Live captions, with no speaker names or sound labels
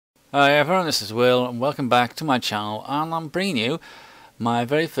Hi everyone, this is Will and welcome back to my channel, and I'm bringing you my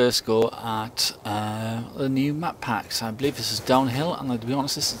very first go at the new map packs. I believe this is Downhill, and to be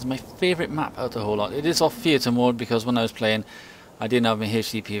honest, this is my favourite map out of the whole lot. It is off theatre mode because when I was playing I didn't have my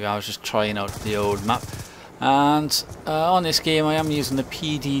HDP, I was just trying out the old map. And on this game I am using the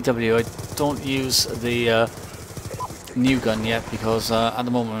PDW. I don't use the new gun yet because at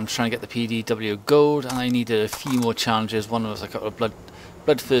the moment I'm trying to get the PDW gold, and I needed a few more challenges. One was a couple of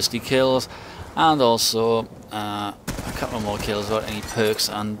bloodthirsty kills, and also a couple more kills without any perks,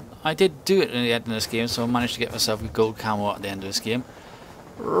 and I did do it in the end of this game, so I managed to get myself a gold camo at the end of this game.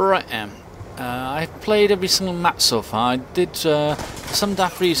 Right, I've played every single map so far. I did, for some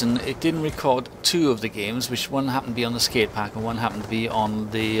daft reason, it didn't record two of the games, which one happened to be on the skate pack and one happened to be on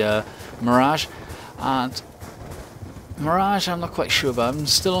the Mirage. And Mirage I'm not quite sure about. I'm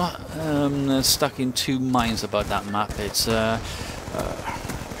still stuck in two minds about that map. It's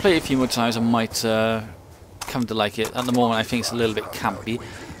play it a few more times, I might come to like it. At the moment I think it's a little bit campy.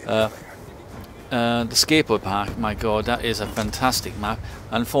 The skateboard park, my god, that is a fantastic map.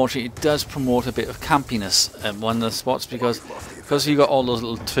 Unfortunately it does promote a bit of campiness at one of the spots, because you've got all those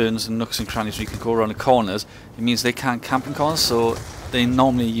little turns and nooks and crannies where you can go around the corners. It means they can't camp in corners, so they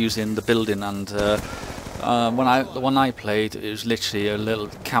normally use in the building, and the one I played, it was literally a little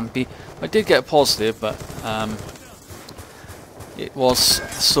campy. I did get a positive, but it was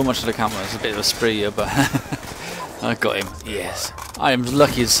so much of the camera. It's a bit of a spray here, but I got him. Yes, I am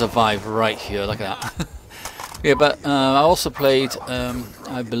lucky to survive right here. Look at that. Yeah, but I also played,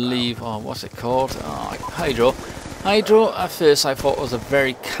 I believe, oh, what's it called? Oh, Hydro. Hydro. At first, I thought was a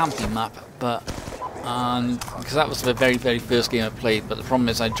very campy map, but because that was the very first game I played. But the problem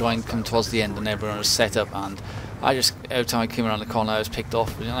is, I joined come towards the end, and everyone was set up, and I just every time I came around the corner, I was picked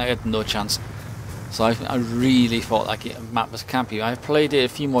off, and I had no chance. So I really thought like the map was campy. I've played it a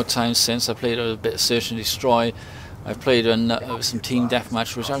few more times since. I played it with a bit of Search and Destroy. I've played it some Team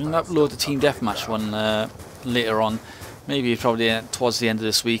Deathmatch, which I'm going to upload the Team Deathmatch one later on. Maybe probably towards the end of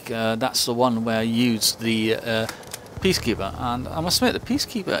this week. That's the one where I used the Peacekeeper. And I must admit, the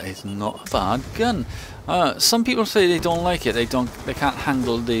Peacekeeper is not a bad gun. Some people say they don't like it. They can't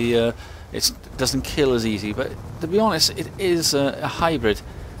handle the... it doesn't kill as easy. But to be honest, it is a hybrid.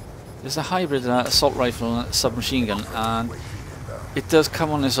 It's a hybrid assault rifle and submachine gun, and it does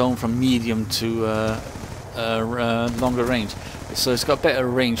come on its own from medium to longer range. So it's got better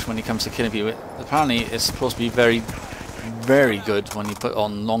range when it comes to killing people. Apparently it's supposed to be very good when you put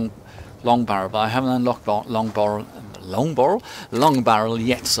on long barrel, but I haven't unlocked long barrel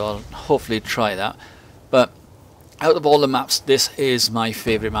yet, so I'll hopefully try that. But out of all the maps, this is my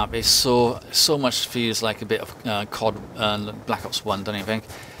favourite map. It's so much feels like a bit of COD Black Ops 1, don't you think?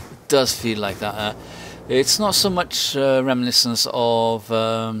 Does feel like that. It's not so much reminiscence of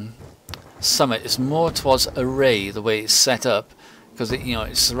Summit. It's more towards Array, the way it's set up, because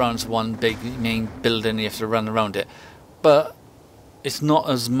it surrounds one big main building. You have to run around it, but it's not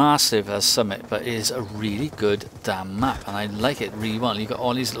as massive as Summit. But it is a really good damn map, and I like it really well. You got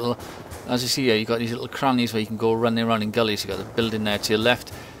all these little, as you see here, you got these little crannies where you can go running around in gullies. You got the building there to your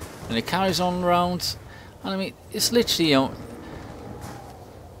left, and it carries on around. And I mean, it's literally a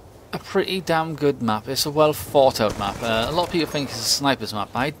pretty damn good map. It's a well thought out map. A lot of people think it's a sniper's map.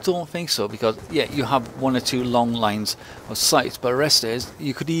 I don't think so, because yeah, you have one or two long lines of sight, but the rest is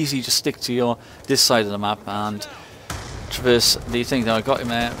you could easily just stick to this side of the map and traverse the thing. Now I got him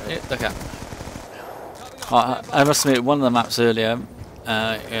there. Look at. I must admit, one of the maps earlier,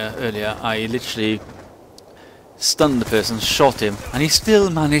 I literally stunned the person, shot him, and he still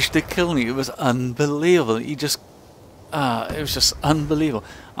managed to kill me. It was unbelievable. He just it was just unbelievable.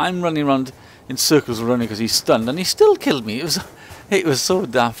 I'm running around in circles running because he's stunned, and he still killed me. It was so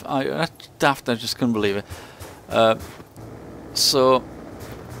daft. I just couldn't believe it. So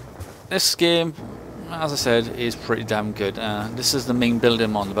this game, as I said, is pretty damn good. This is the main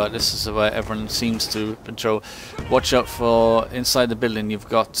building I'm on about. This is where everyone seems to patrol. Watch out for inside the building. You've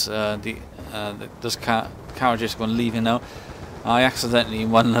got those carriages going leaving now. I accidentally, in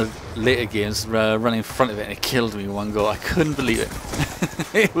one of the later games, run in front of it, and it killed me in one go. I couldn't believe it.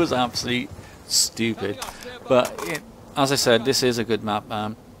 It was absolutely stupid. But as I said, this is a good map.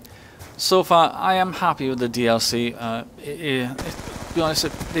 So far, I am happy with the DLC. To be honest,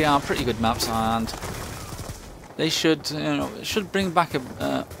 they are pretty good maps, and they should bring back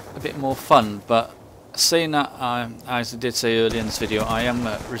a bit more fun. But saying that, as I did say earlier in this video, I am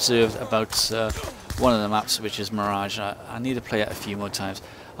reserved about one of the maps, which is Mirage. I need to play it a few more times.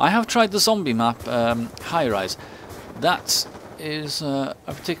 I have tried the zombie map, High Rise. That is a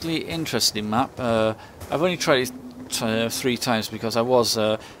particularly interesting map. I've only tried it 3 times because I was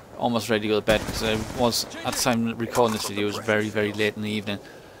almost ready to go to bed, because I was, at the time of recording this video, it was very, very late in the evening,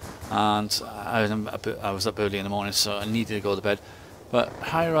 and I was up early in the morning, so I needed to go to bed. But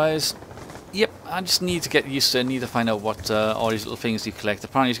high rise, yep, I just need to get used to it. I need to find out what all these little things you collect.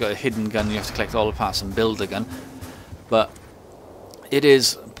 Apparently he's got a hidden gun, you have to collect all the parts and build the gun. But it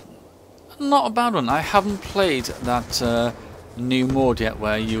is not a bad one. I haven't played that new mode yet,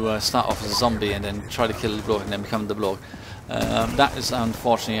 where you start off as a zombie and then try to kill the bloke and then become the bloke. That is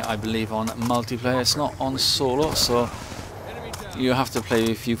unfortunately, I believe, on multiplayer. It's not on solo, so you have to play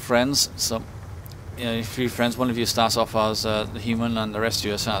with a few friends. So, you know, a few friends. One of you starts off as the human, and the rest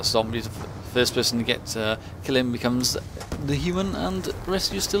of you start as zombies. The first person to get kill him becomes the human, and the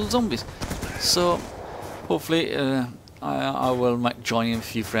rest of you still zombies. So, hopefully, I will might join in a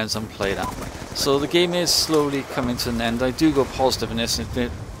few friends and play that. So the game is slowly coming to an end. I do go positive in this,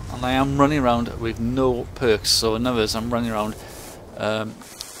 and I am running around with no perks. So in other words, I'm running around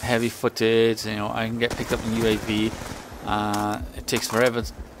heavy-footed. You know, I can get picked up in UAV. It takes forever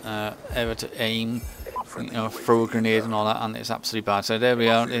ever to aim, you know, throw a grenade and all that, and it's absolutely bad. So there we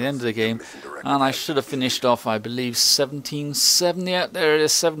are at the end of the game, and I should have finished off, I believe, 17.7. Yeah, there it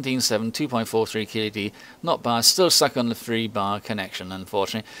is, 17.7, 2.43 KD. Not bad. Still stuck on the 3-bar connection,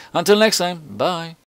 unfortunately. Until next time, bye.